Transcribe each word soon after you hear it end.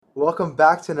Welcome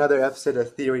back to another episode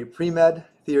of Theory Premed.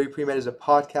 Theory Premed is a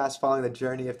podcast following the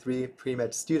journey of three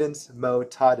premed students, Mo,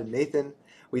 Todd, and Nathan.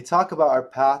 We talk about our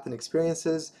path and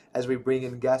experiences as we bring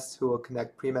in guests who will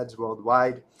connect premeds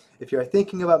worldwide. If you are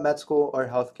thinking about med school or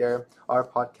healthcare, our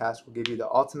podcast will give you the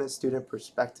ultimate student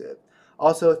perspective.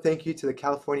 Also, thank you to the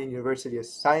California University of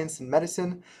Science and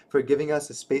Medicine for giving us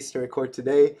a space to record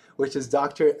today, which is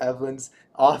Dr. Eveland's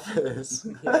office.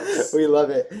 Yes. We love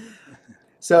it.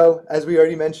 So, as we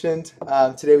already mentioned,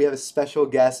 today we have a special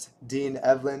guest, Dean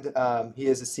Eveland. He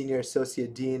is a Senior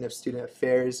Associate Dean of Student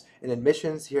Affairs and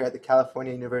Admissions here at the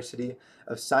California University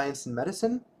of Science and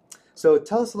Medicine. So,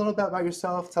 tell us a little bit about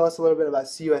yourself. Tell us a little bit about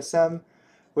CUSM.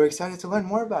 We're excited to learn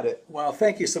more about it. Well,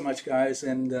 thank you so much, guys,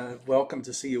 and welcome to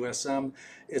CUSM.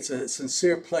 It's a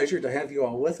sincere pleasure to have you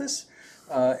all with us.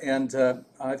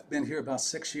 I've been here about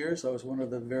 6 years. I was one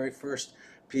of the very first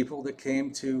people that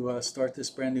came to start this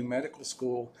brand new medical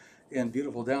school in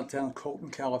beautiful downtown Colton,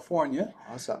 California.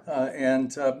 Awesome.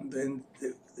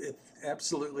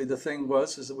 Absolutely, the thing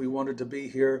was is that we wanted to be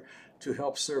here to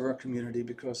help serve our community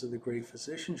because of the great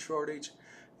physician shortage,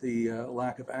 the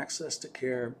lack of access to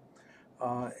care,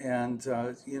 all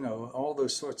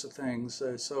those sorts of things.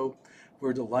 So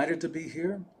we're delighted to be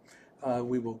here.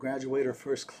 We will graduate our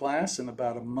first class in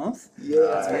about a month.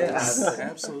 Yeah. Yes,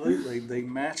 absolutely. They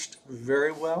matched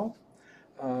very well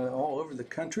all over the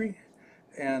country.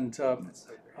 And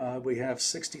we have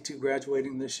 62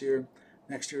 graduating this year.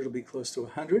 Next year it'll be close to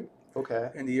 100. Okay.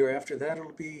 And the year after that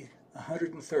it'll be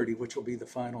 130, which will be the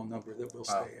final number that we'll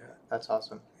stay at. That's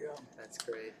awesome. Yeah. That's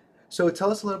great. So,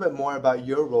 tell us a little bit more about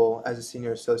your role as a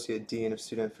Senior Associate Dean of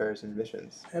Student Affairs and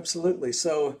Admissions. Absolutely.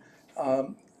 So,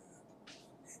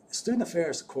 student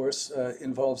affairs, of course,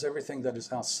 involves everything that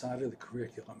is outside of the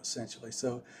curriculum, essentially.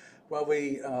 So, while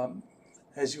we,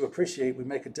 as you appreciate, we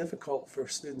make it difficult for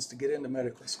students to get into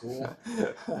medical school.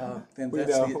 And We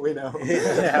that's know.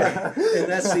 Yeah. And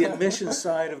that's the admission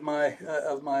side of my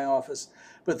office.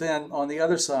 But then on the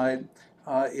other side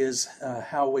is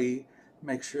how we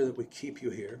make sure that we keep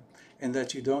you here, and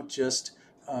that you don't just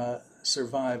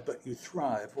survive, but you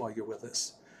thrive while you're with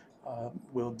us.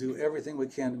 We'll do everything we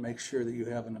can to make sure that you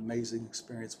have an amazing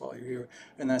experience while you're here,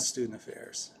 and that's student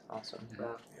affairs. Awesome.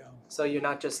 Wow. Yeah. So you're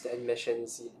not just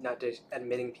admissions, not just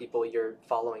admitting people, you're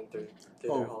following through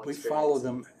their whole We experience. follow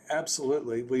them,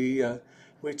 absolutely.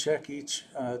 We check each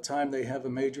time they have a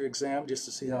major exam just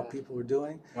to see how people are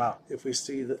doing. Wow. If we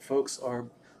see that folks are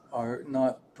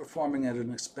not performing at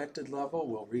an expected level,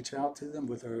 we'll reach out to them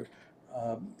with our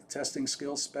testing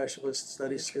skills specialists,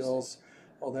 study skills,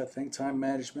 all that thing, time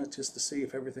management, just to see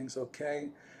if everything's okay.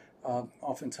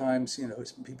 Oftentimes,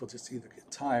 people just either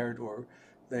get tired or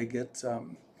they get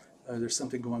there's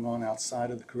something going on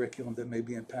outside of the curriculum that may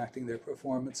be impacting their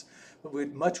performance. But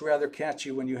we'd much rather catch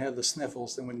you when you have the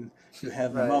sniffles than when you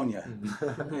have pneumonia.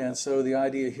 And so the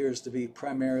idea here is to be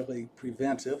primarily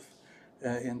preventive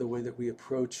in the way that we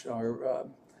approach our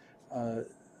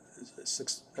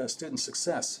student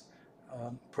success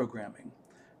programming.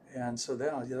 And so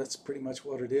that's pretty much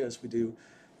what it is. We do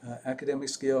academic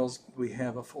skills. We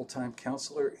have a full-time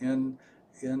counselor in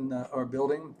our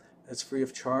building that's free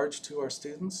of charge to our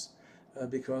students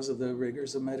because of the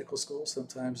rigors of medical school.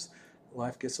 Sometimes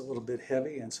life gets a little bit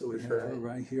heavy, and so we have her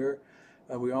right here.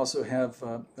 We also have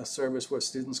a service where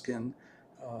students can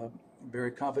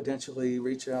very confidentially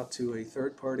reach out to a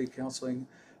third-party counseling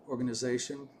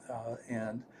organization,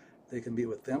 and they can be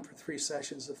with them for 3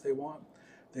 sessions if they want.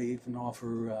 They even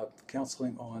offer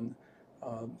counseling on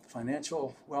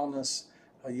financial wellness.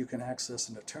 You can access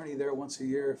an attorney there once a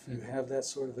year if you have that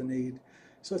sort of a need.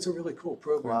 So it's a really cool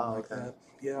program like that.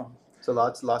 Yeah. So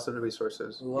lots of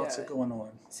resources. Lots of going on.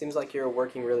 Seems like you're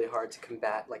working really hard to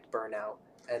combat like burnout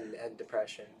and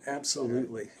depression.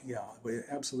 Absolutely, yeah.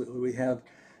 We have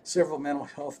several mental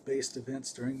health based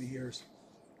events during the years.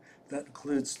 That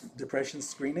includes depression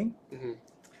screening.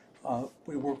 Mm-hmm.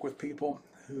 We work with people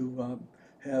who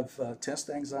have test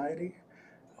anxiety.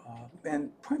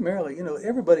 And primarily,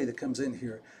 everybody that comes in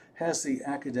here has the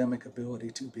academic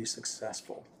ability to be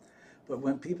successful. But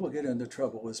when people get into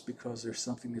trouble, it's because there's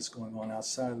something that's going on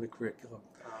outside of the curriculum,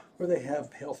 or they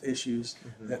have health issues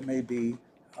that may be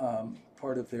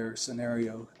part of their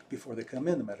scenario before they come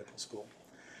into medical school.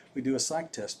 We do a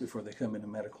psych test before they come into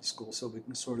medical school so we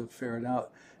can sort of ferret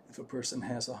out if a person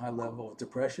has a high level of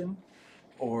depression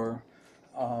or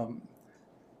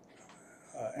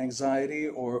anxiety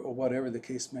or whatever the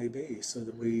case may be, so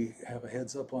that we have a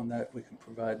heads up on that. We can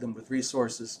provide them with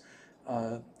resources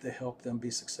to help them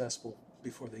be successful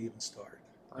before they even start.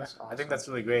 Awesome. I think that's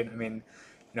really great. I mean,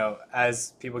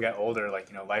 as people get older,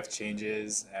 life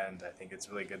changes, and I think it's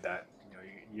really good that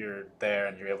you're there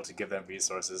and you're able to give them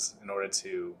resources in order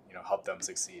to, help them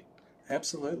succeed.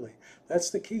 Absolutely, that's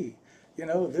the key.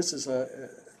 This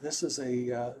is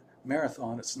a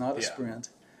marathon. It's not a Yeah. sprint.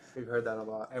 We've heard that a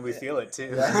lot. And we feel it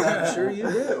too. I'm sure you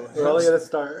do. We're only at the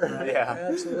start. Yeah.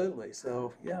 Absolutely.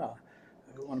 So yeah,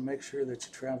 we want to make sure that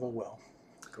you travel well.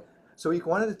 Cool. So we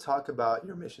wanted to talk about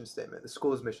your mission statement, the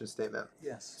school's mission statement.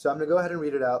 Yes. So I'm going to go ahead and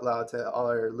read it out loud to all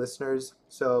our listeners.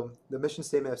 So the mission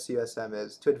statement of CUSM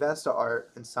is to advance the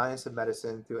art and science of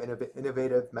medicine through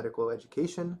innovative medical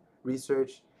education,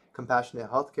 research, compassionate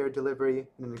healthcare delivery,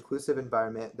 and an inclusive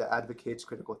environment that advocates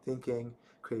critical thinking,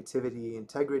 creativity,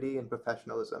 integrity, and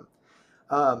professionalism.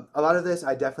 A lot of this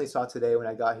I definitely saw today when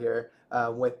I got here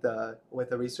with the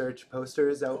research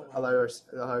posters that a lot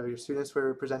of your students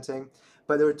were presenting.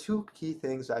 But there were two key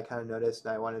things that I kind of noticed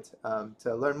and I wanted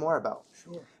to learn more about.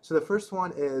 Sure. So the first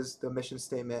one is the mission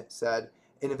statement said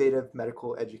innovative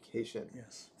medical education.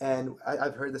 Yes. And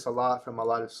I've heard this a lot from a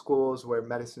lot of schools where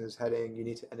medicine is heading, you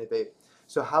need to innovate.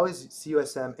 So how is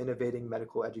CUSM innovating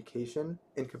medical education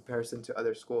in comparison to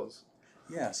other schools?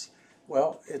 Yes.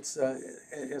 Well, it's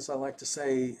as I like to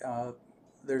say,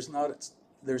 there's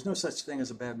no such thing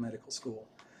as a bad medical school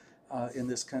in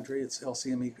this country. It's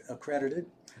LCME accredited,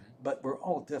 but we're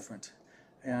all different.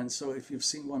 And so if you've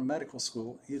seen one medical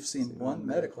school, you've seen one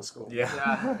medical school.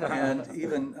 Yeah. And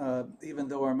even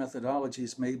though our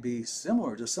methodologies may be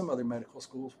similar to some other medical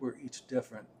schools, we're each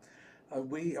different.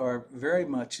 We are very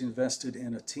much invested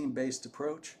in a team-based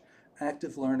approach.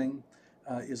 Active learning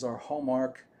is our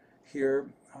hallmark here.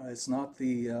 It's not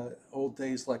the old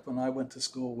days like when I went to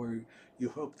school where you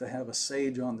hope to have a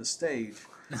sage on the stage.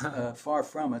 Far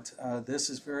from it.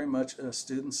 This is very much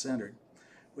student-centered,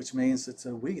 which means that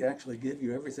we actually give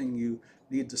you everything you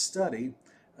need to study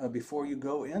before you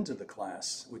go into the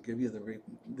class. We give you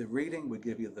the reading, we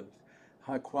give you the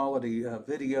high-quality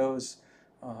videos,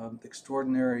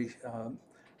 extraordinary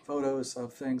photos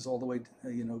of things all the way,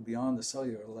 beyond the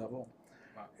cellular level.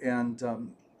 Wow.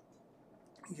 And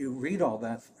you read all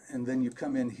that, and then you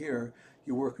come in here,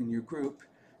 you work in your group,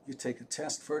 you take a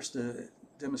test first to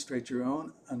demonstrate your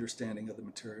own understanding of the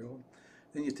material,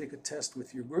 then you take a test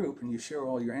with your group and you share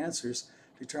all your answers,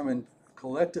 determine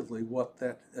collectively what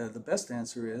the best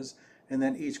answer is, and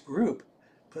then each group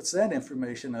puts that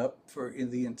information up in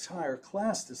the entire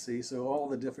class to see, so all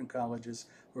the different colleges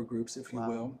or groups, if you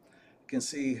will, can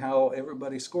see how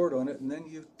everybody scored on it, and then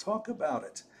you talk about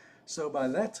it. So by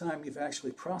that time, you've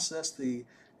actually processed the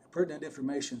pertinent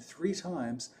information 3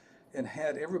 times and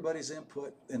had everybody's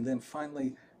input, and then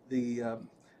finally the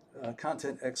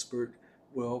content expert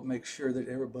will make sure that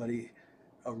everybody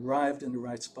arrived in the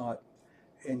right spot.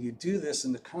 And you do this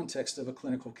in the context of a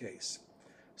clinical case.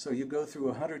 So you go through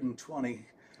 120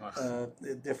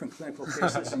 different clinical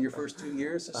cases in your first 2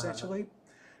 years, essentially.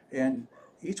 And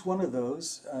each one of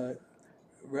those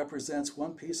represents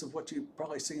one piece of what you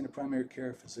probably see in a primary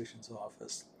care physician's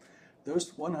office.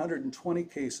 Those 120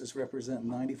 cases represent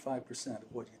 95%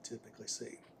 of what you typically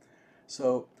see.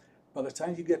 So by the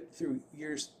time you get through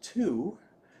years 2,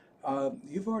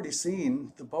 you've already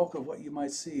seen the bulk of what you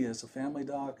might see as a family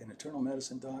doc, an internal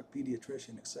medicine doc,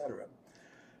 pediatrician, etc.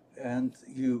 And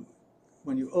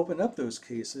when you open up those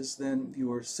cases, then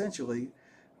you are essentially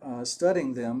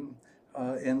studying them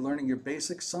and learning your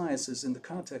basic sciences in the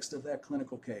context of that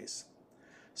clinical case.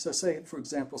 So say, for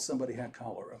example, somebody had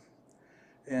cholera,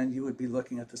 and you would be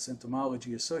looking at the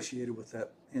symptomology associated with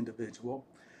that individual.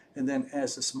 And then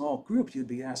as a small group, you'd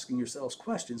be asking yourselves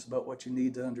questions about what you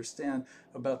need to understand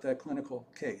about that clinical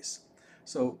case.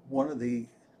 So one of the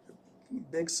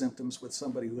big symptoms with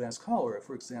somebody who has cholera,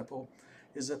 for example,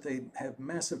 is that they have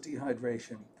massive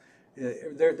dehydration.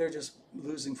 They're just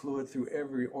losing fluid through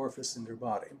every orifice in their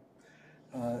body.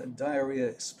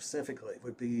 Diarrhea specifically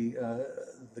would be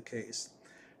the case.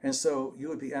 And so you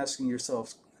would be asking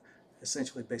yourselves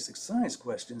essentially basic science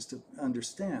questions to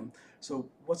understand. So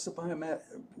what's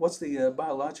the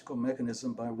biological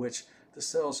mechanism by which the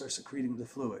cells are secreting the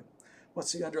fluid?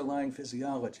 What's the underlying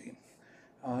physiology?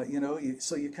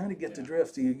 So you kind of get the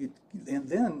drift. And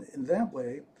then in that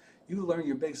way, you learn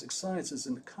your basic sciences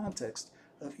in the context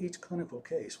of each clinical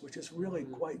case, which is really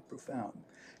quite profound.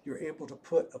 You're able to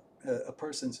put a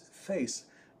person's face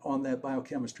on that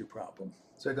biochemistry problem.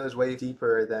 So it goes way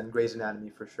deeper than Grey's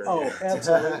Anatomy for sure. Oh,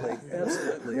 absolutely,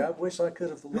 absolutely. I wish I could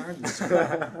have learned this.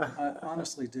 I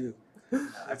honestly do.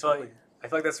 I feel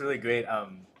like that's really great.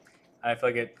 I feel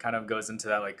like it kind of goes into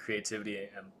that like creativity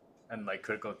and like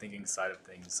critical thinking side of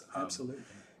things. Absolutely.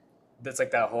 That's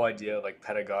like that whole idea of like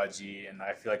pedagogy, and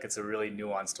I feel like it's a really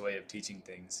nuanced way of teaching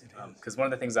things. Because one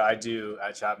of the things that I do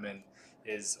at Chapman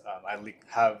is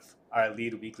I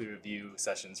lead weekly review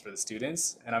sessions for the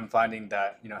students, and I'm finding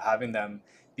that having them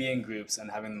be in groups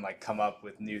and having them like come up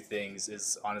with new things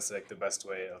is honestly like the best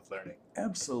way of learning.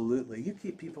 Absolutely, you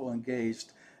keep people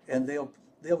engaged, and they'll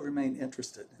remain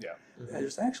interested. Yeah. Mhm.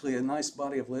 There's actually a nice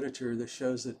body of literature that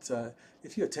shows that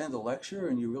if you attend a lecture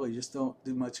and you really just don't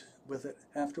do much with it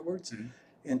afterwards,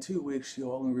 in 2 weeks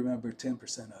you'll only remember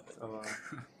 10% of it. Oh,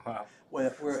 Wow.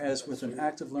 Whereas with an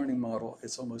active learning model,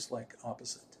 it's almost like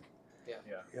opposite. Yeah.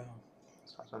 Yeah.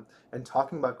 that's awesome. And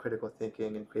talking about critical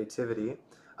thinking and creativity,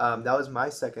 that was my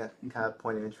second kind of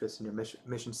point of interest in your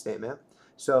mission statement.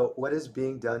 So, what is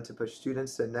being done to push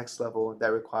students to the next level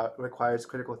that requires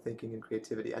critical thinking and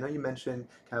creativity? I know you mentioned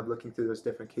kind of looking through those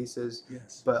different cases,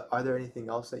 Yes. but are there anything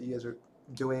else that you guys are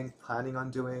doing, planning on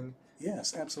doing?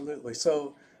 Yes, absolutely.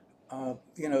 So,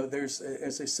 there's,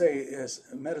 as they say, as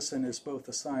medicine is both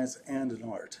a science and an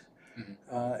art.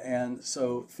 And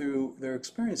so through their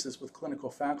experiences with clinical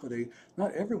faculty,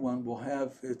 not everyone will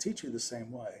teach you the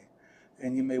same way.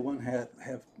 And you may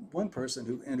have one person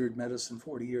who entered medicine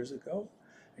 40 years ago,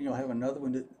 and you'll have another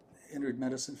one that entered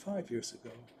medicine 5 years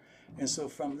ago. And so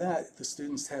from that, the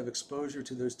students have exposure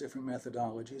to those different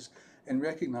methodologies and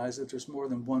recognize that there's more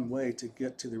than one way to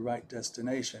get to the right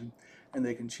destination, and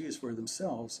they can choose for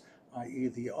themselves, i.e.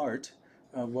 the art,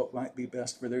 what might be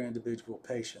best for their individual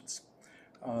patients.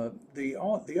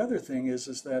 The other thing is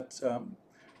that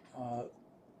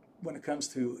when it comes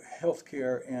to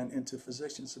healthcare and into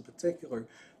physicians in particular,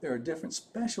 there are different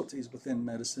specialties within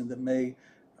medicine that may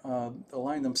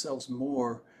align themselves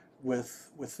more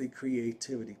with the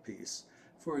creativity piece.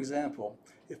 For example,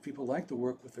 if people like to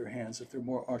work with their hands, if they're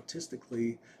more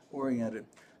artistically oriented,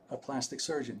 a plastic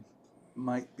surgeon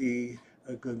might be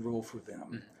a good role for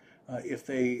them. If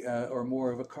they are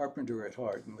more of a carpenter at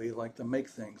heart and they like to make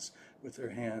things with their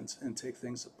hands and take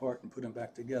things apart and put them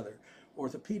back together,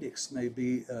 orthopedics may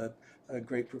be a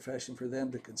great profession for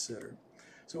them to consider.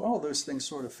 So all those things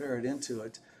sort of ferret into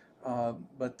it. I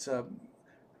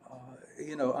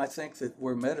think that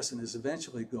where medicine is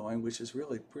eventually going, which is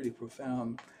really pretty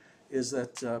profound, is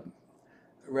that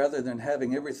rather than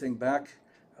having everything back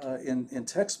in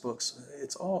textbooks,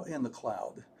 it's all in the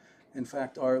cloud. In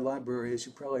fact, our library, as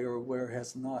you probably are aware,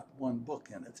 has not one book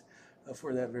in it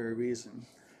for that very reason.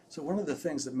 So one of the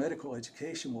things that medical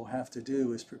education will have to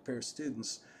do is prepare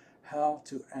students how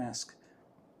to ask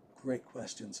great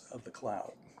questions of the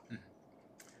cloud.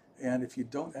 And if you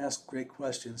don't ask great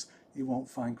questions, you won't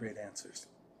find great answers.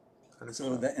 100%.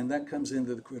 So that comes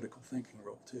into the critical thinking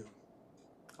role too.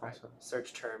 Right. Awesome.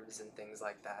 Search terms and things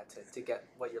like that to get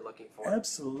what you're looking for.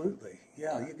 Absolutely.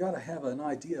 Yeah, you got to have an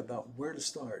idea about where to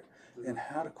start and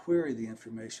how to query the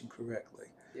information correctly.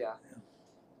 Yeah.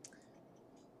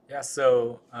 Yeah.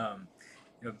 So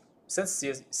since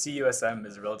CUSM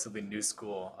is a relatively new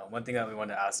school, one thing that we want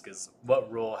to ask is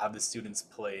what role have the students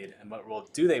played and what role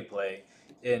do they play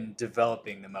in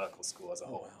developing the medical school as a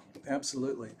whole? Wow.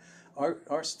 Absolutely.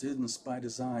 Our students by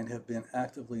design have been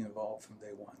actively involved from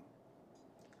day one.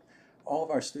 All of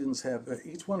our students have,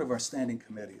 each one of our standing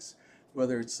committees,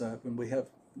 whether it's when we have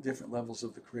different levels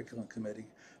of the curriculum committee,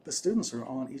 the students are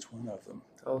on each one of them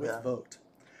with vote.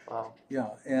 Wow. Yeah,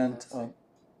 and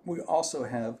we also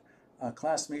have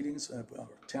class meetings, or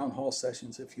town hall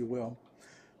sessions, if you will,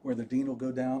 where the dean will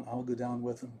go down, I'll go down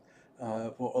with them.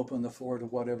 We'll open the floor to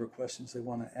whatever questions they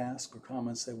want to ask or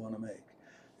comments they want to make.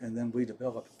 And then we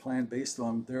develop a plan based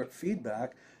on their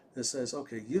feedback that says,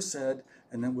 okay, you said,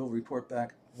 and then we'll report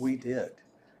back, we did.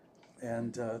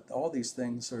 And all these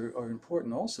things are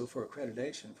important also for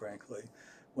accreditation, frankly.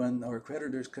 When our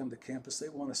accreditors come to campus, they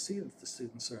want to see that the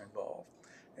students are involved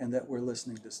and that we're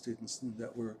listening to students and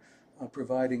that we're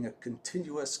providing a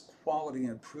continuous quality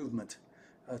improvement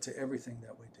to everything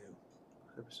that we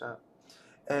do. 100%.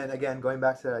 And again, going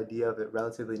back to that idea of a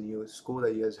relatively new school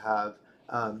that you guys have,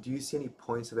 do you see any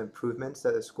points of improvements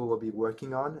that the school will be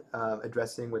working on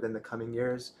addressing within the coming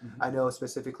years? I know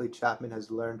specifically Chapman has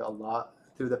learned a lot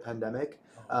through the pandemic.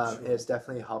 Sure. It's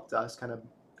definitely helped us kind of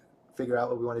figure out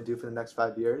what we want to do for the next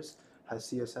 5 years. Has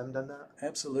CSM done that?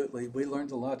 Absolutely. We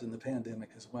learned a lot in the pandemic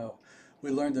as well.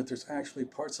 We learned that there's actually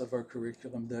parts of our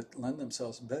curriculum that lend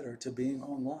themselves better to being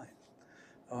online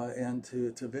and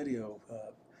to video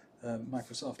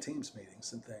Microsoft Teams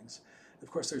meetings and things. Of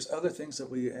course, there's other things that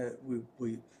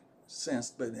we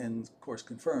sensed, but and of course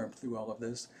confirmed through all of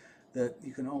this, that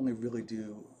you can only really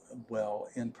do well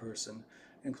in person,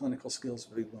 and clinical skills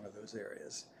would be one of those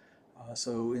areas.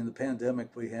 So in the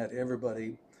pandemic, we had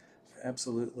everybody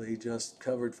absolutely just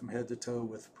covered from head to toe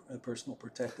with personal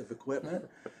protective equipment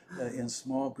in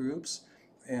small groups,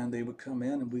 and they would come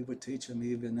in and we would teach them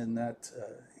even in that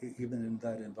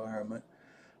environment.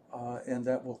 and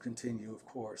that will continue, of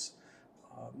course.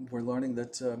 We're learning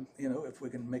that if we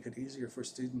can make it easier for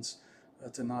students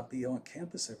to not be on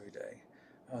campus every day,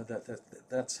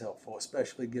 that's helpful,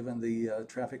 especially given the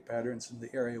traffic patterns in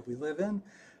the area we live in.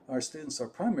 Our students are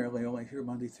primarily only here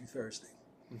Monday through Thursday.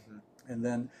 Mm-hmm. And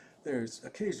then there's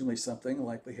occasionally something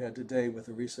like we had today with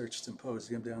a research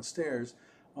symposium downstairs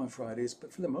on Fridays,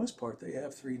 but for the most part they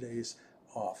have 3 days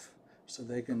off, so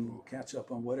they can catch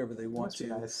up on whatever they want Must be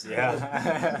to. nice.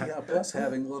 Yeah. Yeah, plus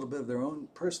having a little bit of their own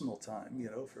personal time,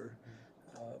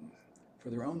 for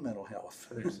their own mental health.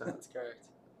 100%. That's correct.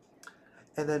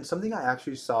 And then something I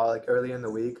actually saw like earlier in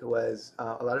the week was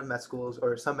a lot of med schools,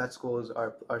 or some med schools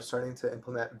are starting to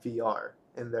implement VR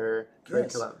in their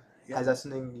curriculum. Yeah. Has that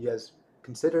something you guys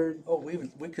considered? Oh,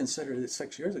 we considered it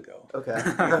 6 years ago. Okay.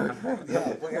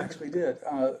 Yeah, we actually did,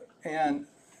 and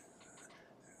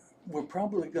we're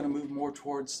probably going to move more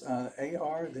towards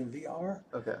AR than VR.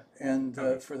 Okay. And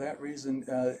for that reason,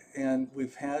 and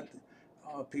we've had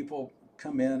people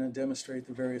come in and demonstrate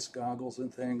the various goggles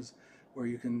and things where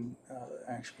you can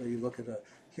actually look at a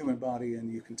human body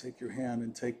and you can take your hand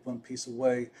and take one piece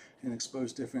away and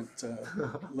expose different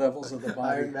levels of the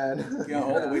body. Iron Man. Yeah,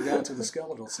 all the way down to the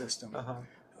skeletal system.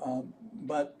 Uh-huh.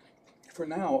 But for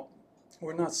now,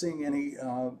 we're not seeing any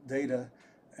data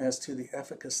as to the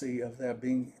efficacy of that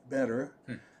being better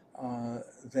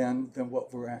than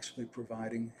what we're actually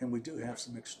providing. And we do have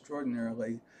some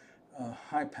extraordinarily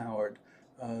high-powered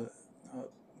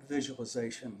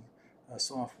visualization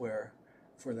software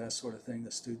for that sort of thing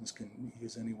that students can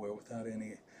use anywhere without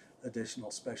any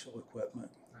additional special equipment.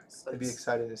 Nice. It'd be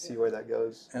exciting to see where that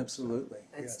goes. Absolutely.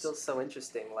 It's yes. still so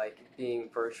interesting, like being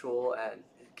virtual and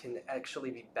it can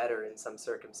actually be better in some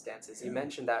circumstances. You Yeah.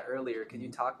 mentioned that earlier. Could you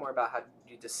talk more about how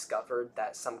you discovered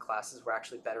that some classes were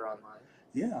actually better online?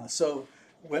 Yeah, so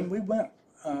when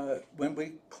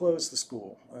we closed the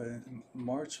school in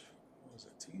March, was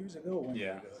it 2 years ago or 1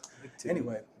 year ago?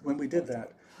 Anyway, when we did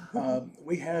that,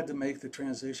 we had to make the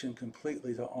transition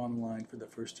completely to online for the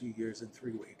first 2 years in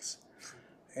 3 weeks.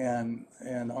 And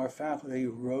our faculty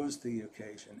rose to the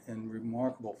occasion in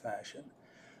remarkable fashion.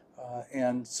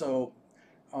 And so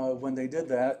when they did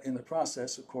that, in the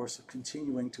process, of course, of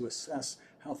continuing to assess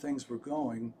how things were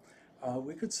going,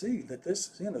 we could see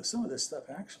that some of this stuff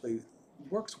actually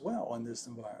works well in this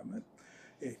environment.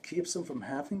 It keeps them from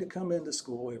having to come into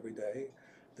school every day.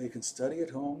 They can study at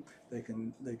home. They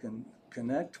can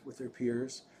connect with their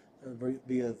peers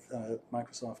via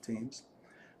Microsoft Teams.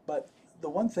 But the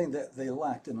one thing that they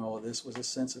lacked in all of this was a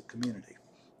sense of community.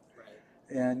 Right.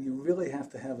 And you really have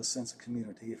to have a sense of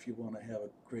community if you want to have a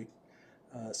great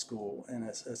school, and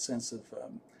a sense of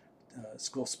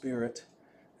school spirit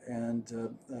and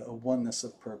a oneness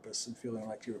of purpose and feeling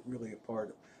like you're really a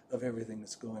part of everything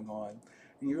that's going on.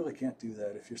 And you really can't do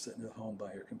that if you're sitting at home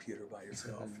by your computer by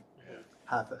yourself.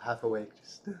 Half awake,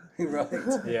 just Right.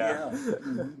 Yeah.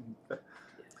 Mhm.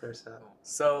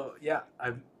 So yeah,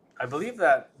 I believe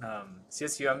that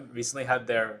CSUM recently had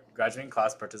their graduating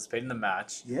class participate in the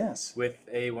match Yes. with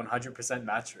a 100%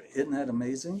 match rate. Isn't that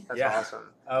amazing? That's Yeah.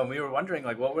 awesome. We were wondering,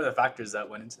 like, what were the factors that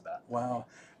went into that? Wow.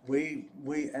 We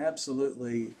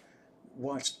absolutely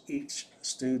watched each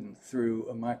student through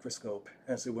a microscope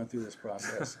as they went through this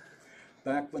process.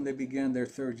 Back when they began their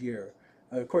third year,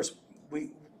 of course,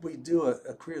 we do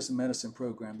a careers in medicine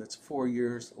program that's 4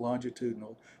 years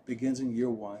longitudinal, begins in year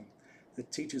one.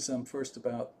 It teaches them first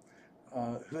about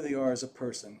who they are as a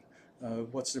person,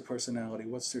 what's their personality,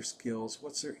 what's their skills,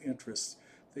 what's their interests,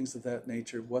 things of that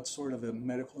nature, what sort of a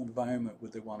medical environment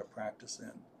would they want to practice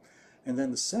in. And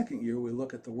then the second year, we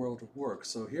look at the world of work.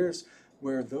 So here's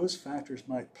where those factors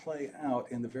might play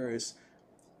out in the various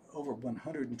over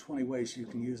 120 ways you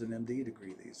can use an MD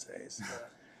degree these days.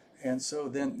 And so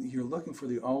then you're looking for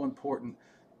the all-important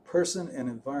person and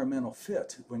environmental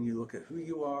fit when you look at who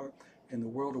you are in the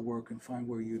world of work and find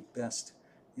where you best,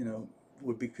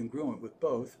 would be congruent with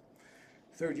both.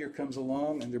 Third year comes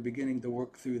along and they're beginning to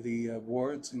work through the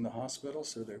wards in the hospital.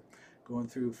 So they're going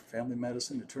through family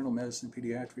medicine, internal medicine,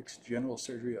 pediatrics, general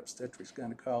surgery, obstetrics,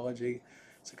 gynecology,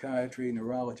 psychiatry,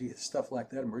 neurology, stuff like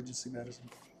that, emergency medicine.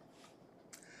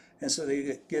 And so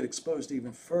they get exposed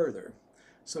even further.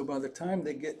 So by the time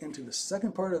they get into the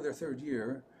second part of their third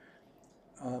year,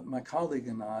 my colleague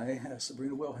and I,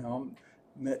 Sabrina Wilhelm,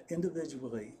 met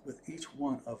individually with each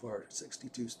one of our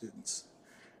 62 students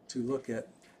to look at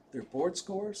their board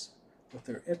scores, what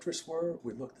their interests were.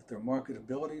 We looked at their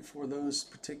marketability for those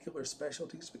particular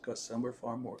specialties because some were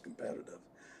far more competitive.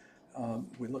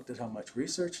 We looked at how much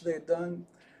research they had done.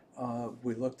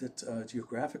 We looked at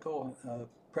geographical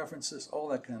preferences, all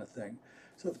that kind of thing.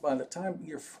 So that by the time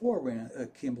year four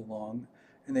came along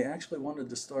and they actually wanted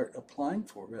to start applying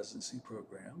for residency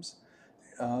programs,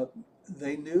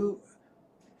 they knew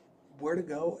where to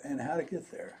go and how to get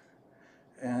there.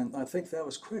 And I think that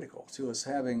was critical to us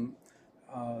having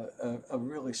a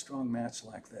really strong match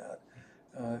like that.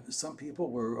 Some people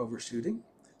were overshooting,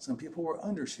 some people were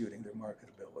undershooting their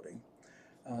marketability.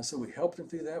 So we helped them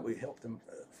through that. We helped them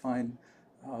find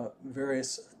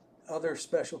various other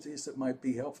specialties that might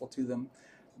be helpful to them,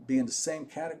 be in the same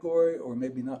category or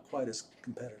maybe not quite as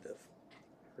competitive.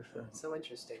 For sure. It's so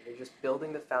interesting. You're just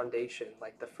building the foundation,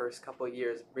 like the first couple of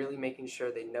years, really making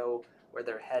sure they know where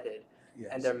they're headed,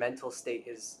 Yes. and their mental state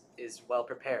is well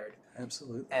prepared.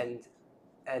 Absolutely.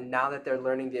 And now that they're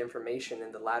learning the information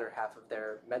in the latter half of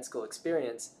their med school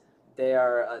experience,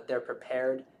 they're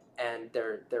prepared and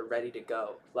they're ready to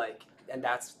go. Like, and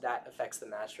that affects the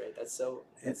match rate. That's so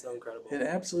incredible. It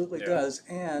absolutely does.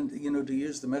 And to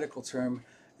use the medical term,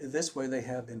 this way they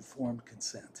have informed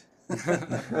consent.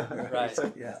 Right.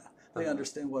 Yeah. They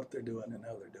understand what they're doing and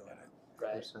how they're doing it.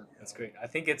 Right. That's great. I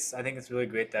think it's really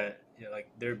great that like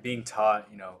they're being taught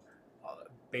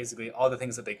basically all the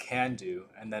things that they can do,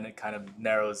 and then it kind of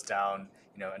narrows down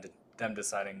into them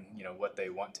deciding what they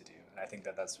want to do. And I think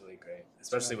that that's really great,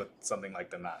 especially with something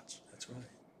like the match. That's right.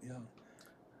 Yeah.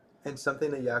 And something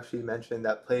that you actually mentioned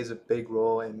that plays a big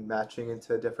role in matching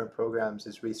into different programs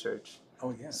is research.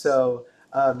 Oh yes. So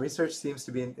research seems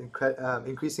to be an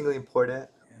increasingly important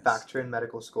factor in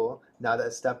medical school now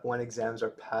that step 1 exams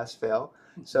are pass-fail.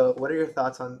 So what are your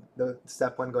thoughts on the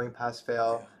step 1 going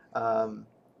pass-fail,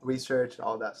 research, and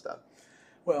all that stuff?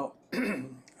 Well,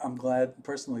 I'm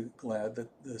personally glad that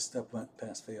the step went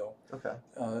pass-fail. Okay.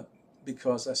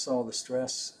 Because I saw the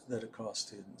stress that it caused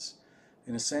students.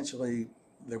 And essentially,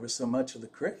 there was so much of the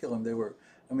curriculum they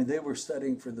were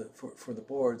studying for the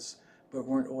boards, but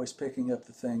weren't always picking up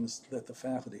the things that the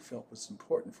faculty felt was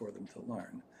important for them to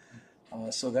learn.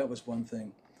 So that was one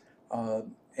thing.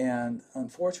 And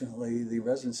unfortunately, the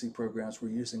residency programs were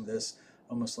using this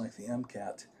almost like the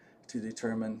MCAT to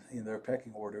determine their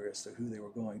pecking order as to who they were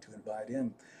going to invite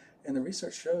in. And the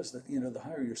research shows that the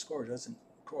higher your score doesn't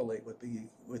correlate with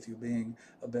you being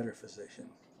a better physician.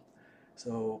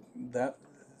 So that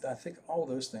I think all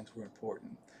those things were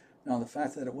important. Now the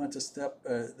fact that it went to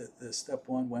the step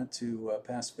 1 went to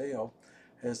pass-fail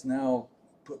has now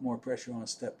put more pressure on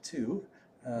step 2,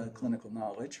 clinical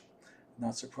knowledge,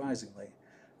 not surprisingly.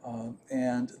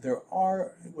 And there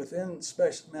are within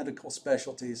medical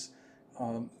specialties,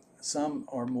 some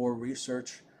are more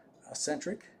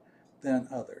research-centric than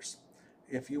others.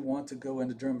 If you want to go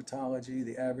into dermatology,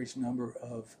 the average number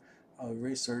of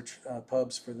research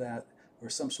pubs for that, or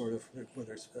some sort of,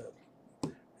 whether it's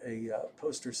a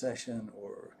poster session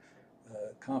or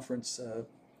conference,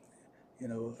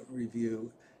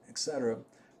 review, etc.,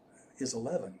 is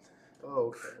 11. Oh,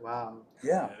 okay. Wow.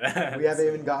 Yeah. We haven't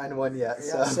even gotten one yet.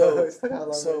 Yeah. So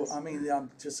I mean,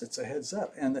 it's a heads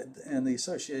up, and the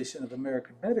Association of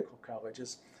American Medical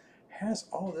Colleges has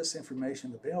all this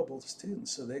information available to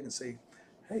students, so they can say,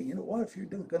 hey, you know what? If you're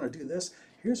going to do this,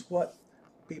 here's what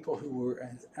people who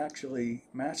were actually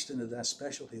matched into that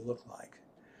specialty look like.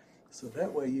 So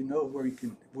that way you know where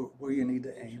you need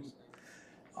to aim.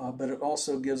 But it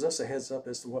also gives us a heads up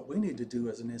as to what we need to do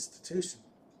as an institution.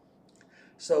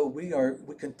 So we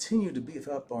continue to beef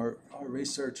up our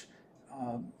research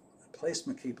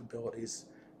placement capabilities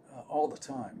all the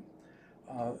time.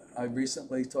 I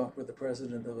recently talked with the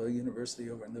president of a university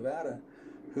over in Nevada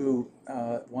who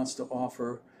wants to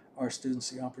offer our students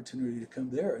the opportunity to come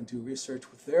there and do research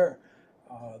with their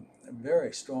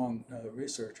very strong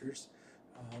researchers,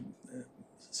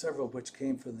 several of which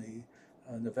came from the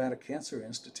Nevada Cancer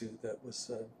Institute that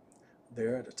was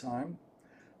there at a time.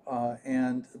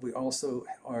 And we also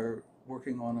are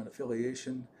working on an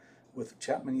affiliation with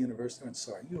Chapman University. I'm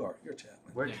sorry, you're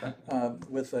Chapman. We're Chapman.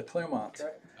 With Claremont.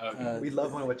 Okay. We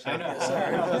love one with I Chapman. know.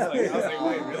 Sorry. I was like,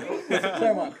 wait, really? With the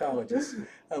Claremont colleges,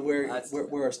 where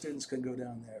our students can go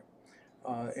down there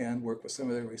and work with some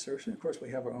of their research. And of course, we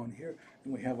have our own here,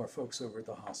 and we have our folks over at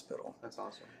the hospital. That's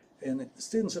awesome. And the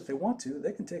students, if they want to,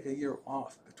 they can take a year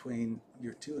off between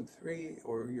year 2 and 3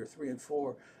 or year 3 and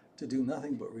 4 to do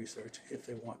nothing but research if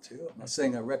they want to. I'm not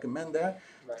saying I recommend that.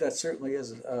 Right. That certainly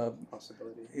is a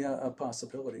Possibility. Yeah, a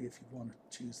possibility if you want to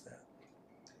choose that.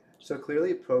 So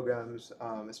clearly programs,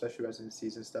 especially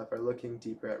residencies and stuff, are looking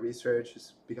deeper at research.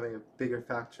 It's becoming a bigger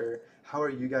factor. How are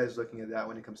you guys looking at that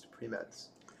when it comes to pre-meds?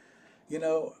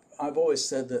 I've always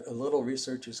said that a little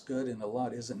research is good and a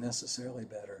lot isn't necessarily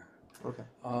better. Okay.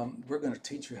 We're going to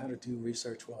teach you how to do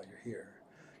research while you're here.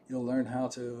 You'll learn how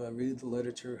to read the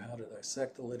literature, how to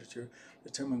dissect the literature,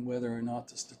 determine whether or not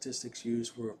the statistics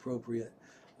used were appropriate,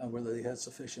 whether they had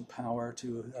sufficient power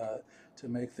to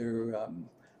make their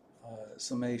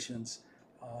summations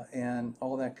and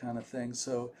all that kind of thing.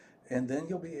 So, and then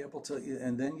you'll be able to,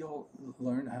 and then you'll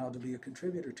learn how to be a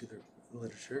contributor to the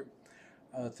literature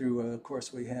through a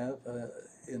course we have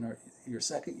in your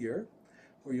second year,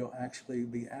 where you'll actually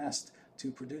be asked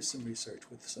to produce some research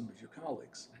with some of your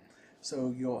colleagues.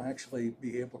 So you'll actually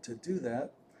be able to do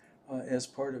that as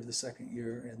part of the second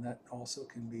year, and that also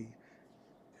can be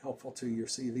helpful to your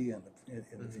CV in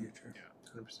the future.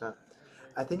 Yeah, 100%.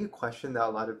 I think a question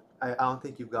that I don't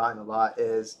think you've gotten a lot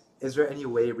is there any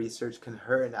way research can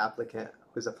hurt an applicant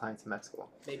who's applying to med school?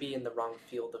 Maybe in the wrong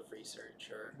field of research,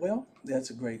 or Well, that's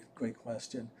a great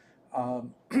question.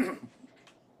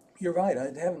 You're right.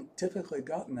 I haven't typically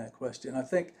gotten that question. I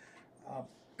think,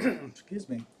 excuse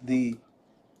me,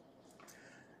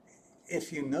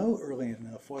 if you know early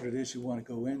enough what it is you want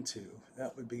to go into,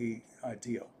 that would be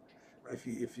ideal. Right.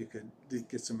 If you could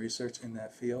get some research in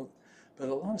that field. But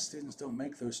a lot of students don't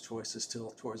make those choices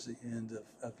till towards the end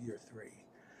of year 3.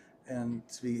 And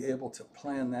to be able to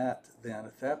plan that then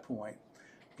at that point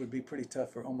would be pretty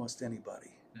tough for almost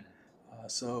anybody.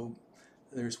 So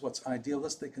there's what's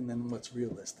idealistic and then what's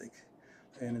realistic.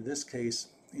 And in this case,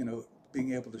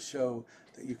 being able to show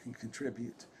that you can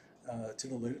contribute to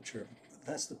the literature,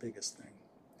 that's the biggest thing.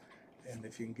 And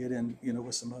if you can get in,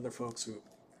 with some other folks who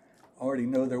already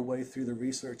know their way through the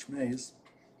research maze,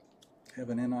 have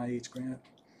an NIH grant,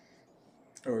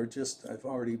 or just have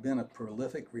already been a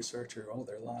prolific researcher all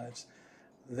their lives,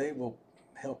 they will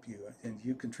help you, and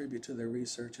you contribute to their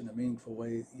research in a meaningful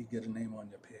way, you get a name on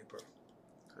your paper.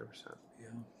 100%. Yeah.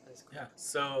 that's cool. Yeah.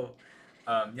 So,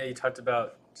 you talked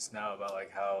about just now about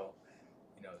like how,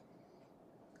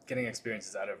 getting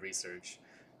experiences out of research.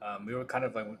 We were kind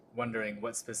of like wondering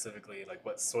what specifically, like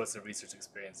what sorts of research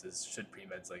experiences should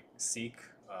pre-meds like seek,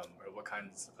 or what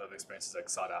kinds of experiences are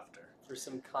sought after. For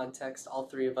some context, all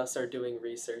 3 of us are doing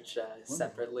research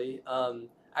separately.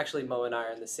 Actually, Mo and I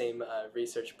are in the same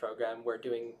research program. We're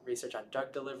doing research on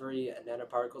drug delivery and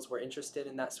nanoparticles. We're interested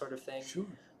in that sort of thing. Sure.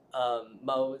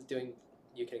 Mo is doing,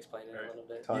 you can explain it a little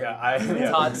bit.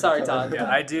 Todd. Todd, sorry, Todd. Yeah,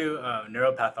 I do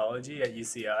neuropathology at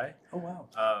UCI. Oh,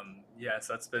 wow.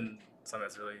 So that's been something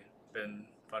that's really been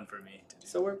fun for me to do.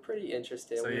 So we're pretty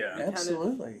interested. So, yeah.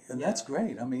 Absolutely. And that's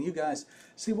great. I mean, you guys,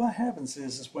 see what happens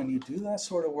is when you do that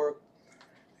sort of work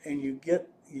and you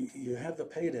have the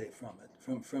payday from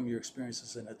it, from your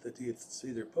experiences in it, that it's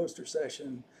either poster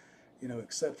session,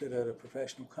 accepted at a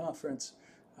professional conference,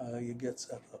 you get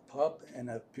a pub and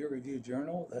a peer-reviewed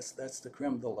journal. That's the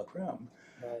creme de la creme.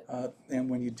 Right. And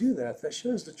when you do that, that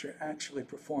shows that you're actually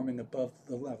performing above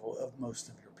the level of most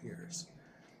of your peers.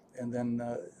 And then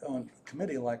on a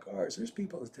committee like ours, there's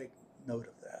people that take note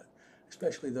of that,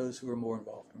 especially those who are more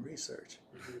involved in research.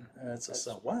 It's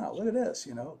wow, look at this,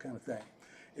 kind of thing.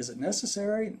 Is it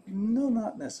necessary? No,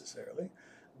 not necessarily.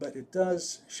 But it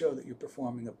does show that you're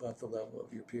performing above the level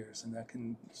of your peers, and that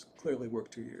can clearly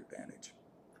work to your advantage.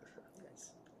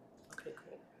 Nice. Okay,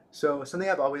 cool. So something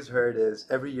I've always heard is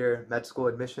every year med school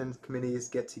admissions committees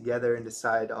get together and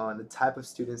decide on the type of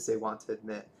students they want to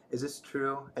admit. Is this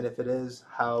true? And if it is,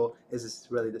 how is this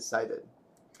really decided?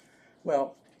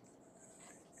 Well,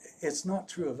 it's not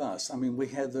true of us. I mean, we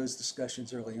had those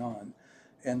discussions early on.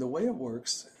 And the way it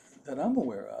works that I'm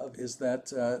aware of is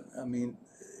that,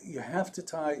 you have to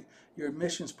tie your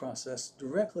admissions process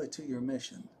directly to your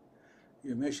mission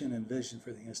and vision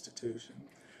for the institution.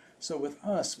 So with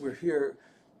us, we're here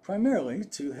primarily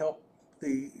to help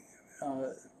the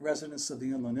residents of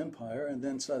the Inland Empire and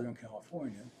then Southern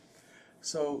California.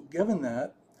 So given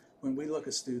that, when we look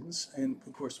at students, and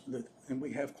of course, and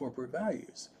we have corporate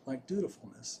values like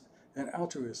dutifulness and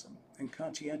altruism and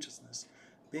conscientiousness,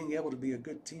 being able to be a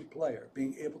good team player,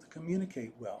 being able to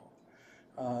communicate well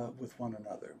with one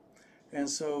another. And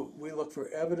so we look for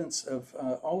evidence of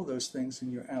all of those things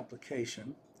in your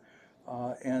application.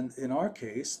 And in our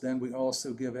case, then we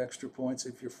also give extra points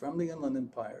if you're from the Inland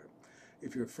Empire,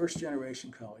 if you're a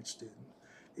first-generation college student,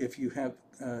 if you have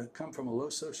come from a low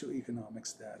socioeconomic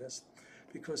status,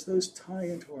 because those tie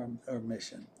into our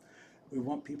mission. We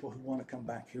want people who want to come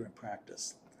back here and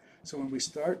practice. So when we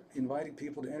start inviting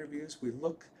people to interviews, we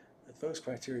look at those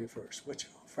criteria first, which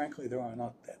frankly there are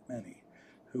not that many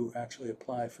who actually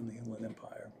apply from the Inland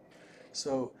Empire.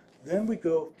 So then we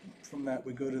go from that,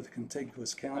 we go to the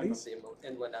contiguous counties. I'm from the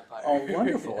Inland Empire. Oh,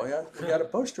 wonderful. Yeah, we got a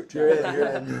poster child. You're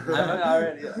in. I'm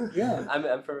already. Yeah.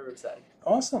 I'm from Riverside.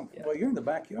 Awesome. Yeah. Well, you're in the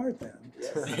backyard then.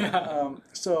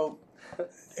 Yes.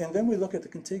 And then we look at the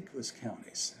contiguous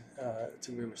counties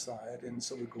to Riverside. And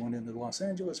so we're going into Los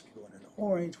Angeles, we're going into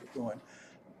Orange, we're going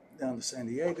down to San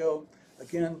Diego,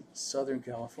 again, Southern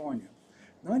California.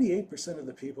 98% of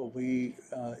the people we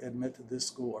admit to this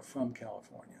school are from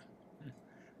California.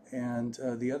 And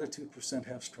the other 2%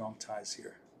 have strong ties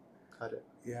here. Got it.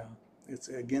 Yeah, it's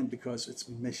again because it's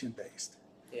mission-based.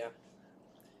 Yeah.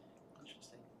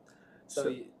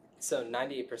 Interesting. So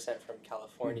 98% from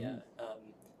California.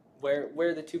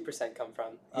 Where the 2% come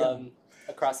from? Yeah.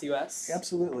 Across the U.S.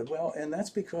 Absolutely. Well, and that's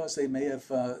because they may have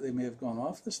gone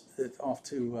off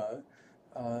to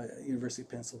University of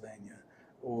Pennsylvania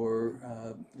or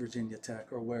Virginia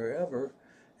Tech or wherever,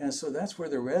 and so that's where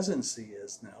their residency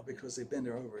is now because they've been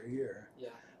there over a year. Yeah.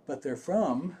 But they're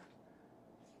from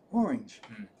Orange,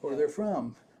 or Yeah. they're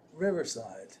from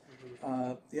Riverside,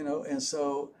 and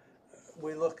so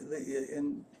we look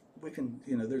and we can,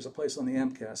 there's a place on the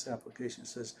MCAS application that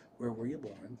says, where were you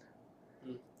born?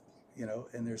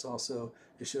 And there's also,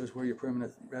 it shows where your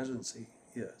permanent residency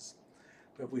is.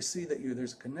 But we see that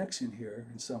there's a connection here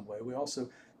in some way. We also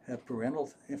have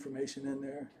parental information in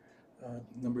there,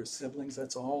 number of siblings,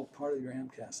 that's all part of your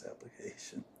MCAS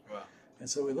application. Wow. And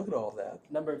so we look at all that.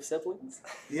 Number of siblings?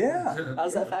 Yeah.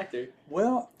 How's that factor?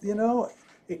 Well,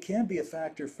 it can be a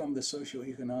factor from the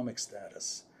socioeconomic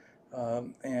status.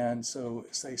 And so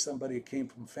say somebody came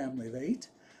from a family of 8,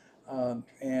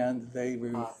 and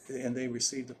they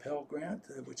received a Pell Grant,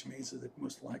 which means that it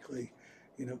most likely,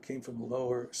 came from a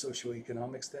lower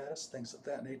socioeconomic status, things of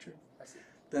that nature. I see.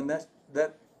 Then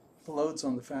that loads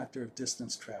on the factor of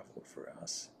distance traveled for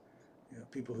us.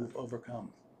 People who've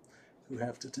overcome, who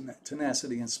have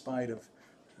tenacity in spite of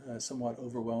somewhat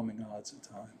overwhelming odds at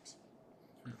times.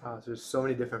 Wow, so there's so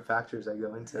many different factors that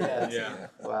go into Yeah. it. Yeah.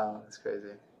 Wow, that's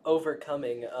crazy.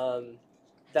 Overcoming.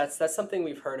 That's something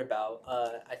we've heard about.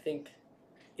 I think,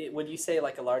 would you say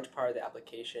like a large part of the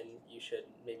application you should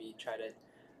maybe try to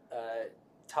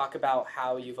talk about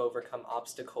how you've overcome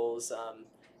obstacles,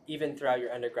 even throughout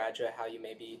your undergraduate, how you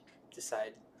maybe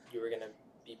decide you were going to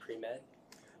be pre-med?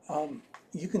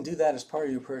 You can do that as part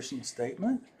of your personal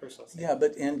statement. Personal statement. Yeah,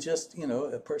 but just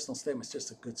a personal statement is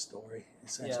just a good story.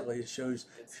 Essentially, it shows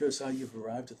how you've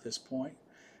arrived at this point.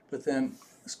 But then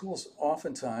schools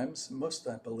oftentimes, most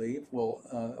I believe, will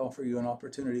offer you an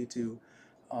opportunity to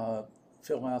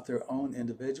fill out their own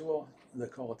individual. They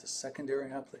call it the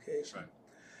secondary application. Right.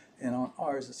 And on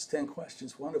ours, it's 10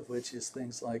 questions. One of which is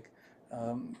things like,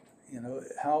 tell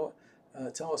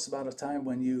us about a time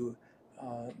when you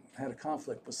had a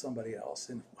conflict with somebody else,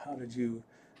 and how did you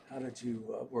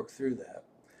work through that,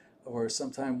 or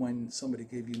sometime when somebody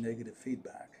gave you negative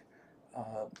feedback,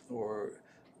 or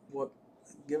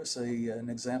give us an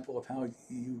example of how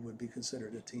you would be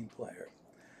considered a team player,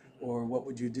 or what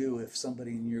would you do if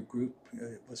somebody in your group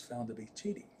was found to be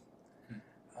cheating?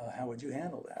 How would you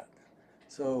handle that?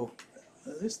 So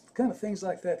there's kind of things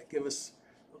like that to give us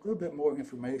a little bit more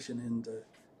information into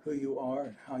who you are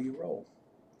and how you roll.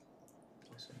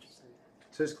 So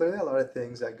there's clearly a lot of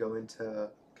things that go into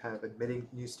kind of admitting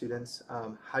new students.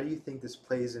 How do you think this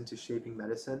plays into shaping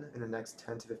medicine in the next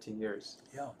 10 to 15 years?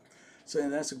 Yeah, so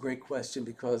that's a great question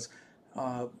because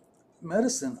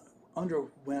medicine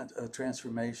underwent a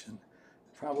transformation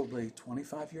probably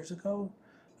 25 years ago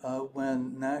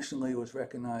when nationally it was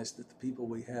recognized that the people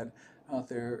we had out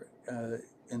there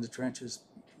in the trenches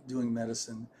doing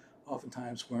medicine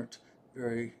oftentimes weren't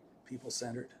very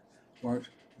people-centered, weren't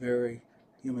very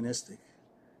humanistic,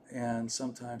 and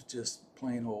sometimes just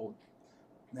plain old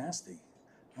nasty,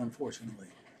 unfortunately.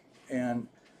 And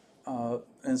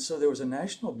so there was a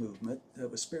national movement that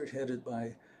was spearheaded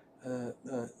by a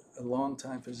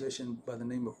longtime physician by the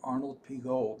name of Arnold P.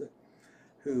 Gold,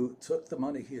 who took the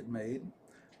money he had made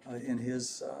in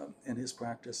his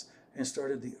practice and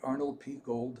started the Arnold P.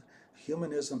 Gold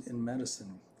Humanism in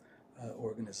Medicine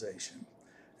organization.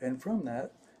 And from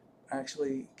that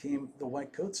actually came the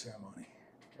white coat ceremony.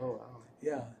 Oh, wow.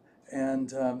 Yeah,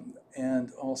 and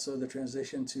also the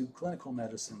transition to clinical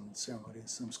medicine ceremony,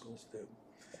 as some schools do.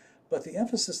 But the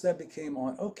emphasis then became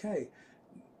on, okay,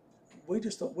 we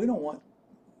don't want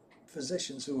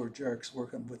physicians who are jerks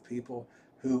working with people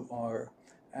who are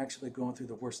actually going through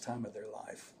the worst time of their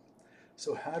life.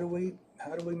 So how do we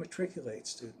matriculate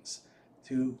students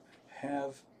to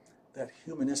have that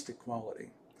humanistic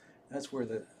quality? That's where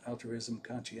the altruism,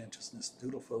 conscientiousness,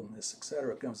 dutifulness,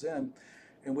 etc. comes in.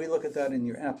 And we look at that in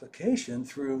your application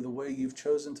through the way you've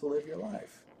chosen to live your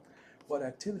life. What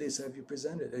activities have you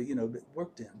presented,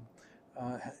 worked in?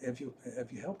 Have you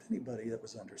helped anybody that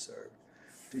was underserved?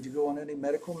 Did you go on any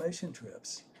medical mission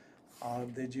trips?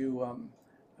 Did you,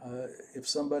 if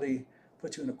somebody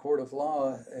put you in a court of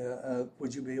law,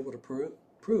 would you be able to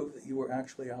prove that you were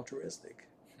actually altruistic?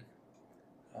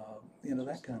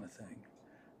 That kind of thing.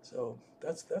 So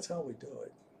that's how we do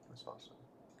it. That's awesome.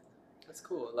 That's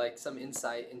cool. Like some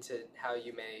insight into how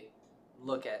you may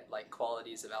look at like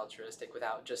qualities of altruistic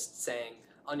without just saying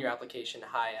on your application,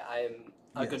 "Hi, I am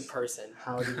a good Yes. person."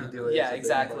 How do you do it? Yeah, is a big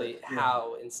exactly. part.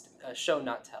 How show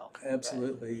not tell.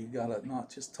 Absolutely. You gotta not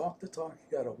just talk the talk,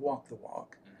 you gotta walk the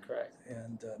walk. Correct.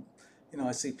 And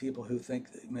I see people who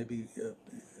think that maybe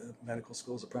medical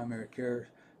school is a primary care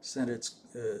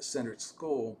centered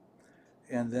school,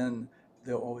 and then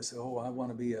they'll always say, "Oh, I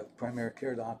want to be a primary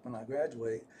care doc when I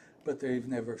graduate," but they've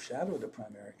never shadowed a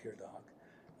primary care doc.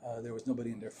 There was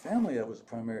nobody in their family that was a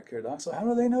primary care doc, so how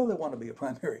do they know they want to be a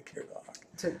primary care doc?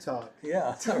 TikTok.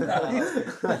 Yeah, right.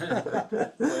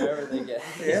 Wherever they get,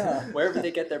 wherever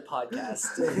they get their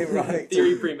podcast, Right.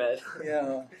 Theory Pre-Med.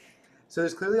 Yeah. So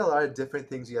there's clearly a lot of different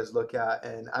things you guys look at,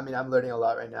 and I mean, I'm learning a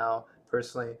lot right now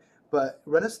personally. But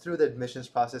run us through the admissions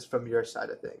process from your side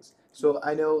of things. So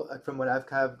I know from what I've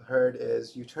kind of heard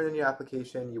is you turn in your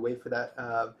application, you wait for that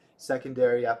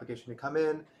secondary application to come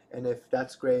in, and if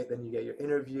that's great, then you get your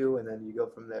interview, and then you go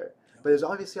from there. But there's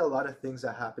obviously a lot of things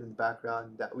that happen in the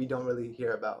background that we don't really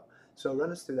hear about. So run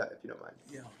us through that if you don't mind.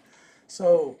 Yeah.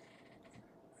 So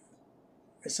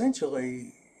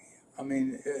essentially, I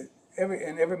mean,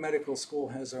 every medical school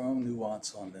has their own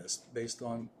nuance on this based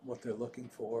on what they're looking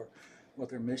for, what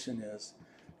their mission is.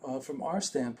 From our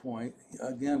standpoint,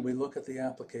 again, we look at the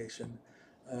application.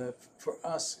 For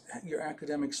us, your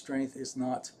academic strength is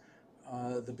not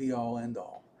the be-all,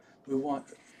 end-all. We want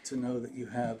to know that you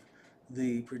have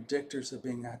the predictors of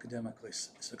being academically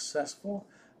successful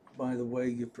by the way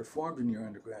you performed in your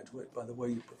undergraduate, by the way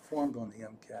you performed on the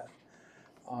MCAT.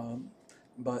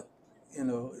 But,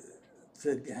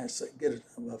 to get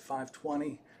a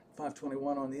 520,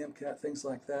 521 on the MCAT, things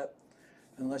like that,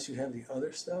 unless you have the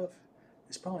other stuff,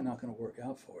 it's probably not going to work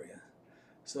out for you.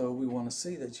 So we want to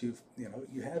see that you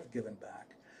have given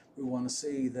back. We want to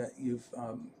see that you've,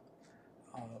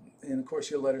 and of course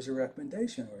your letters of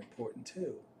recommendation are important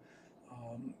too.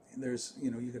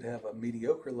 You could have a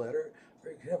mediocre letter,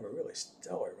 or you could have a really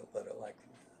stellar letter, like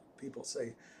people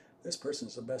say, this person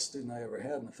is the best student I ever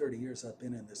had in the 30 years I've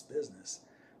been in this business.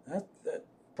 That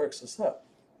perks us up,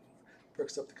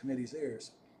 perks up the committee's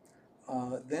ears.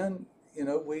 Then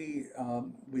we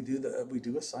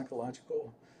do a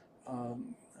psychological,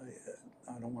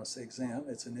 I don't want to say exam,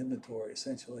 it's an inventory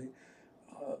essentially,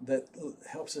 that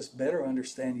helps us better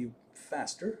understand you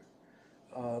faster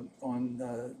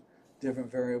on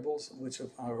different variables, which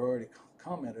I've already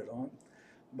commented on.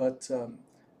 But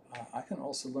I can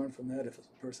also learn from that if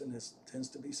a person tends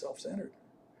to be self-centered,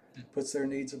 puts their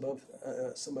needs above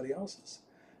somebody else's.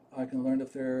 I can learn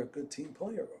if they're a good team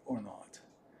player or not.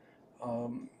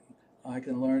 I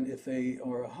can learn if they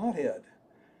are a hothead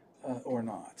or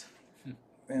not.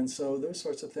 And so those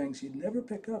sorts of things you'd never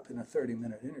pick up in a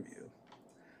 30-minute interview,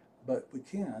 but we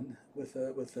can with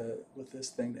this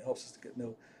thing that helps us to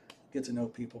get to know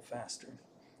people faster.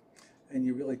 And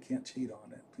you really can't cheat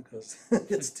on it because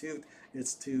it's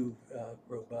too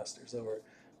robust. There's over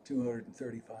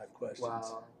 235 questions.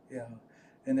 Wow. Yeah,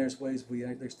 and there's 3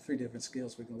 different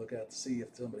scales we can look at to see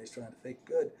if somebody's trying to fake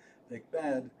good, fake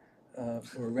bad,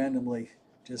 or randomly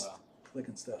just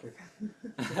clicking stuff.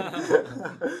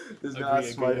 It's not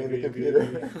smarting the computer.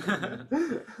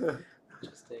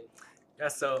 Interesting. Yeah,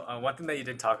 so one thing that you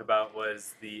didn't talk about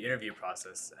was the interview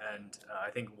process. And I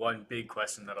think one big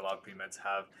question that a lot of pre-meds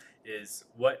have is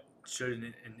what should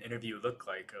an interview look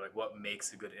like, or like what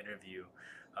makes a good interview?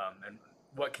 And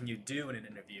what can you do in an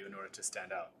interview in order to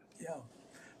stand out? Yeah,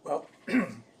 well,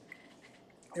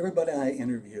 everybody I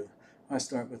interview, I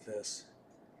start with this.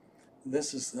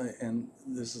 This is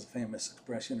a famous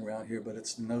expression around here, but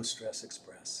it's no stress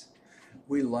express.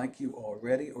 We like you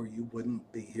already, or you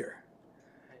wouldn't be here.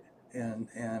 And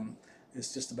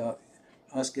it's just about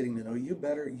us getting to know you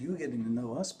better, you getting to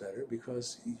know us better,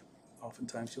 because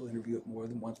oftentimes you'll interview at more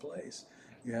than one place.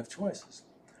 You have choices.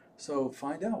 So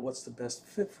find out what's the best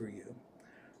fit for you.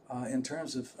 In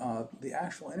terms of the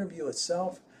actual interview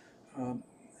itself,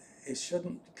 it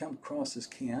shouldn't come across as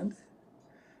canned,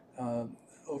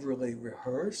 overly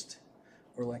rehearsed,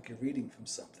 or like you're reading from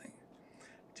something.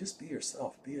 Just be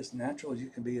yourself. Be as natural as you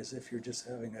can be, as if you're just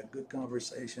having a good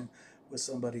conversation with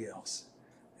somebody else.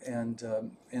 And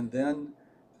then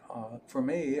for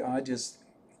me,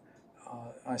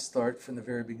 I start from the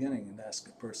very beginning and ask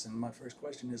a person. My first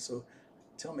question is, so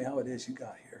tell me how it is you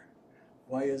got here.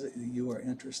 Why is it that you are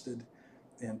interested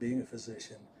in being a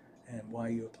physician, and why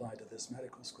you applied to this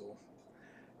medical school?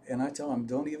 And I tell them,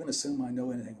 don't even assume I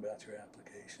know anything about your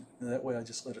application. And that way I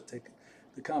just let it take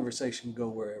the conversation go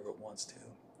wherever it wants to.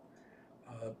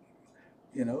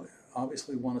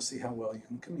 Obviously want to see how well you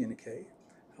can communicate,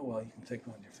 how well you can think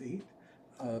on your feet.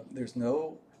 There's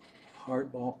no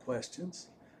hardball questions.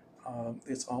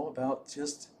 It's all about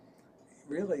just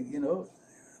really,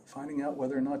 finding out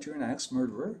whether or not you're an axe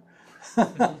murderer.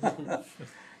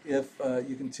 If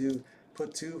you can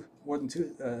put more than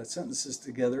two sentences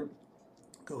together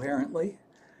coherently,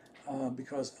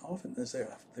 because often they're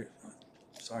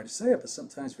sorry to say it, but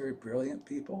sometimes very brilliant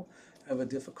people have a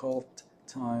difficult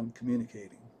time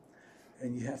communicating,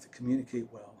 and you have to communicate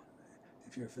well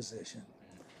if you're a physician.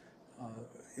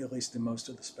 At least in most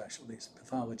of the specialties,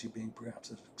 pathology being perhaps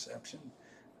an exception,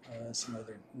 some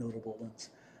other notable ones.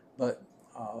 But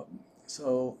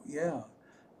so yeah,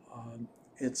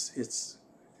 it's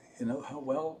how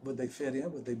well would they fit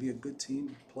in? Would they be a good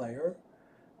team player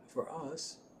for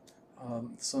us?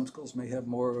 Some schools may have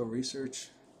more of a research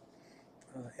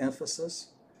emphasis,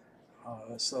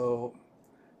 so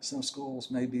some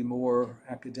schools may be more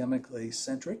academically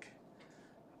centric,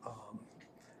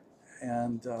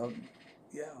 and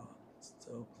yeah.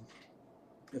 So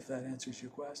if that answers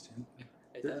your question.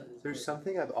 It does. There's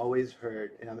something I've always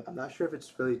heard, and I'm not sure if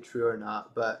it's really true or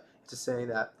not, but it's a saying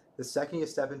that the second you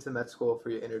step into med school for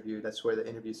your interview, that's where the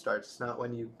interview starts. It's not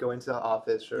when you go into the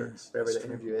office or Yes, wherever the that's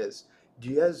true. interview is. Do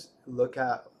you guys look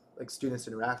at like students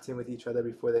interacting with each other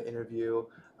before the interview?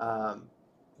 Do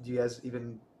you guys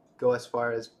even go as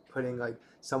far as putting like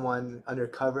someone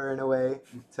undercover in a way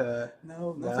to?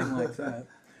 No, nothing like that.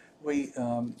 We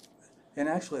and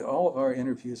actually all of our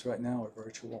interviews right now are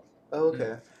virtual. Oh,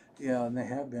 okay. Yeah, and they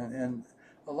have been, and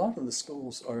a lot of the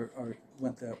schools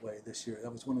went that way this year.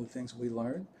 That was one of the things we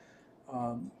learned,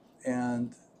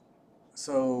 and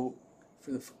so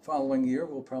for the following year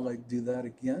we'll probably do that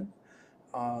again,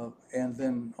 and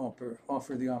then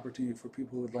offer the opportunity for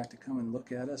people who would like to come and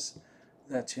look at us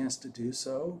that chance to do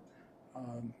so,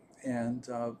 and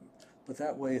but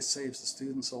that way it saves the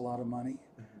students a lot of money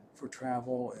for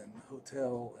travel and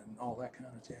hotel and all that kind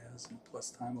of jazz, and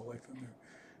plus time away from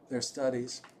their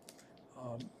studies.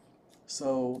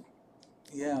 So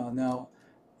yeah, now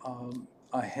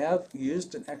I have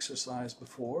used an exercise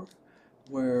before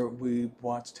where we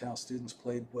watched how students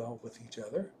played well with each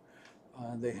other.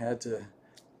 They had to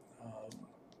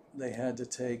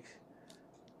take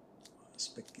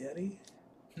spaghetti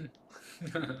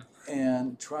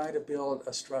and try to build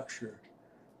a structure.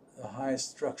 The highest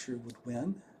structure would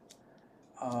win.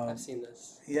 I've seen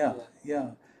this. Yeah.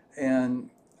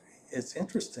 And it's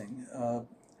interesting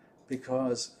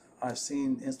because I've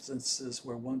seen instances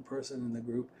where one person in the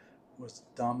group was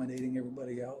dominating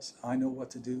everybody else. I know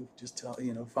what to do. Just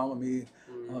follow me.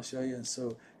 I'll show you. And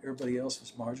so everybody else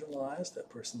was marginalized. That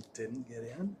person didn't get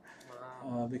in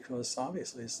because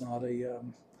obviously it's not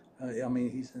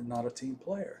he's not a team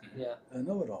player. Yeah. A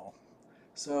know-it-all.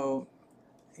 So,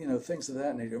 things of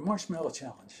that nature. Marshmallow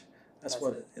challenge. That's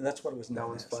what it was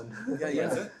known as. That one's fun.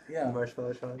 Yeah. The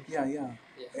marshmallow challenge. Yeah.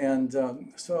 And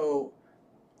so,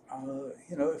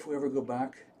 if we ever go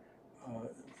back,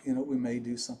 we may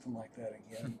do something like that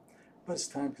again. But it's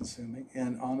time consuming,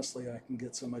 and honestly, I can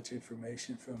get so much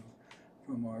information from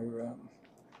our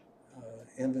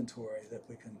inventory that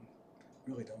we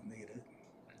really don't need it.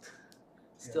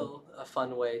 Still a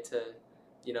fun way to,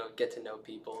 get to know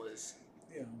people is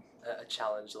a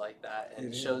challenge like that, and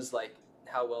it shows like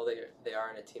how well they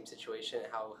are in a team situation,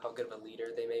 how good of a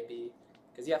leader they may be,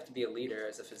 because you have to be a leader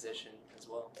as a physician as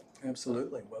well.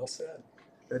 Absolutely, well said.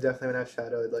 Definitely when I've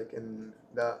shadowed like in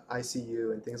the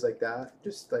ICU and things like that,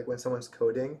 just like when someone's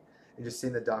coding and just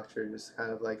seeing the doctor just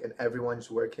kind of like, and everyone's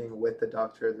working with the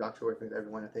doctor working with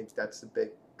everyone, I think that's the big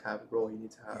kind of role you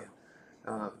need to have.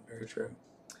 Very for sure. true.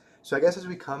 So I guess as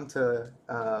we come to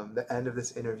the end of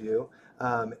this interview,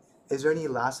 is there any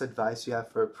last advice you have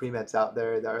for pre-meds out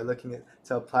there that are looking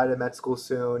to apply to med school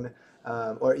soon,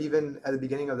 or even at the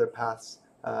beginning of their paths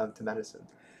to medicine?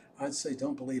 I'd say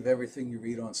don't believe everything you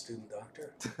read on Student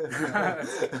Doctor.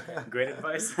 Great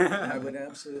advice. I would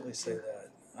absolutely say that.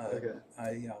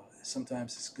 Okay.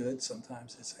 Sometimes it's good,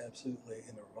 sometimes it's absolutely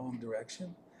in the wrong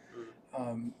direction.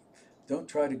 Don't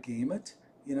try to game it.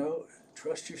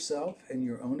 Trust yourself and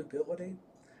your own ability.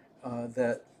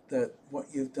 That what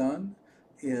you've done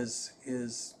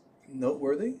is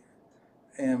noteworthy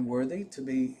and worthy to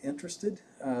be interested.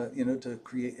 To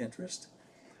create interest,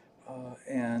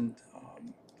 and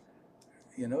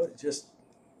just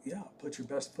put your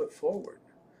best foot forward.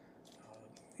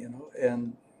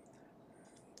 And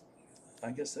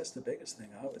I guess that's the biggest thing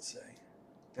I would say.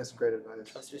 That's great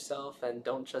advice. Trust yourself and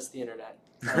don't trust the internet.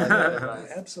 I like that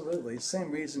advice. Absolutely.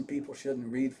 Same reason people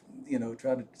shouldn't read,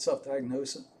 try to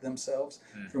self-diagnose themselves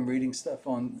from reading stuff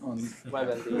on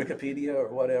WebMD. Wikipedia or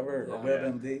whatever, or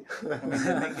WebMD. I mean,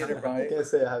 they may get it I right. can't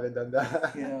say I haven't done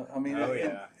that. Yeah, I mean, Oh,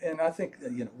 yeah. and I think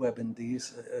that, WebMD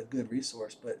is a good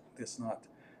resource, but it's not.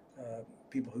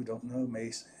 People who don't know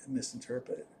may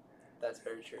misinterpret it. That's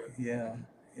very true. Yeah,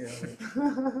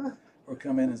 or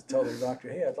come in and tell their doctor,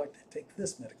 "Hey, I'd like to take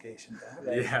this medication, doc."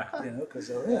 Right. Yeah. Because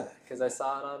Because I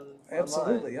saw it on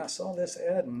absolutely, online. I saw this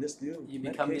ad and this new You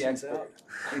become the medication's expert.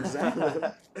 out.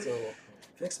 Exactly. So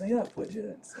fix me up, would you?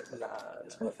 It's like, Nah,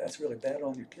 guess what? That's really bad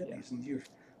on your kidneys, and you're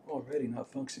already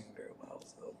not functioning very well.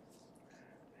 So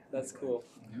that's anyway. cool.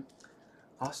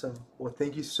 Awesome. Well,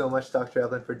 thank you so much, Dr.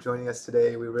 Eveland, for joining us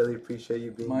today. We really appreciate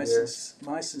you being here.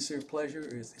 My sincere pleasure.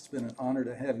 It's been an honor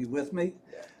to have you with me.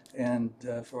 Yeah.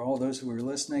 And for all those who are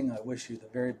listening, I wish you the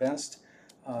very best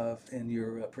in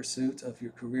your pursuit of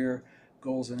your career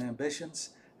goals and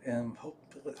ambitions. And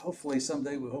hopefully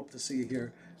someday we hope to see you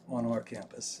here on our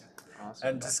campus. Awesome.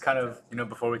 And just kind of,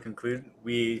 before we conclude,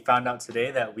 we found out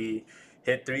today that we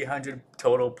hit 300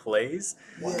 total plays.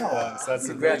 Wow. So that's a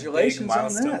Congratulations big on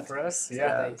milestone that. for us. So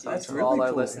Yeah. thank you That's to really all our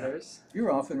cool. listeners.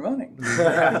 You're off and running.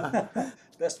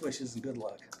 Best wishes and good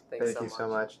luck. Thanks Thank you so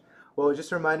much. Well,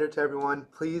 just a reminder to everyone,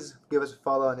 please give us a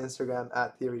follow on Instagram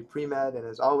at Theory Premed. And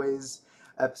as always,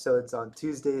 episodes on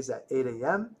Tuesdays at 8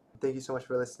 a.m. Thank you so much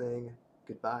for listening.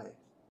 Goodbye.